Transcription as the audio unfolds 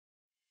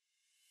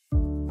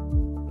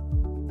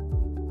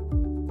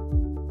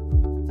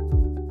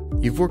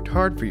You've worked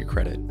hard for your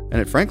credit, and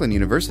at Franklin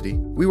University,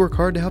 we work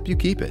hard to help you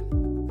keep it.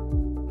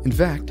 In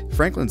fact,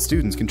 Franklin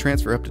students can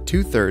transfer up to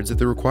 2/3 of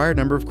the required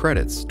number of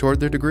credits toward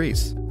their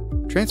degrees.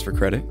 Transfer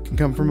credit can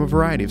come from a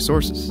variety of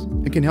sources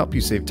and can help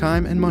you save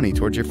time and money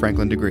towards your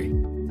Franklin degree.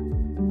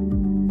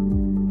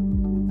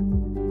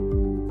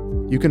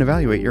 You can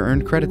evaluate your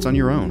earned credits on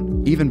your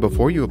own, even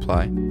before you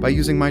apply, by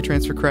using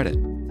MyTransfer Credit.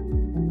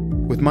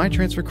 With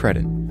MyTransfer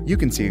Credit, you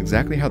can see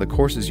exactly how the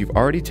courses you've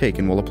already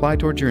taken will apply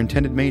towards your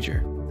intended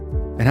major,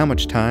 and how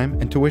much time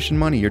and tuition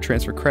money your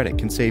transfer credit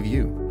can save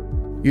you.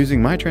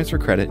 Using MyTransfer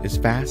Credit is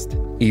fast,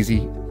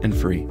 easy, and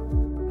free.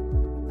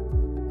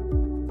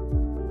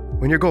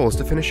 When your goal is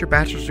to finish your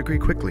bachelor's degree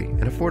quickly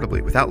and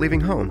affordably without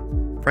leaving home,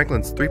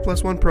 Franklin's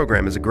 3+1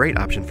 program is a great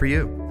option for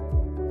you.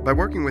 By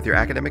working with your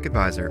academic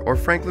advisor or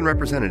Franklin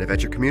representative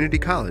at your community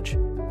college,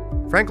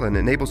 Franklin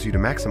enables you to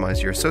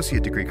maximize your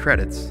associate degree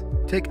credits,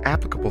 take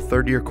applicable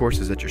third-year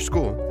courses at your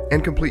school,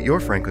 and complete your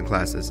Franklin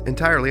classes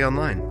entirely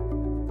online.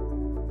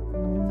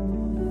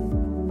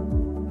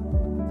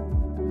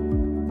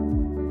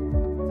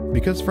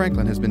 Because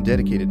Franklin has been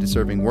dedicated to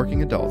serving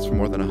working adults for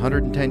more than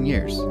 110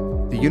 years,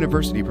 the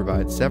university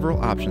provides several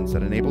options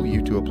that enable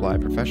you to apply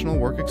professional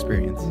work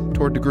experience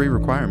toward degree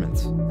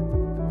requirements.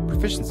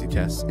 Proficiency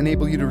tests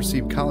enable you to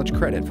receive college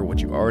credit for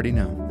what you already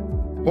know.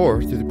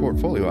 Or, through the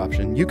portfolio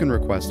option, you can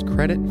request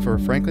credit for a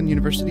Franklin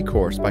University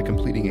course by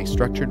completing a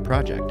structured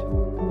project.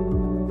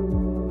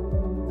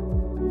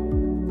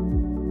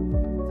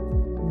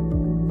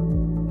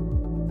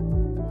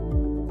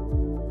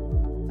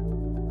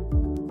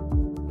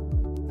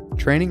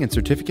 Training and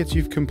certificates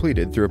you've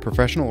completed through a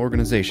professional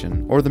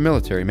organization or the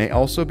military may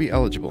also be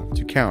eligible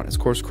to count as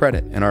course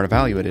credit and are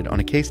evaluated on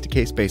a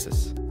case-to-case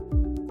basis.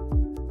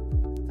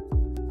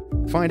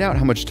 Find out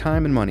how much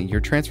time and money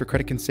your transfer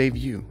credit can save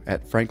you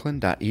at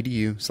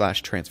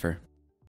franklin.edu/transfer.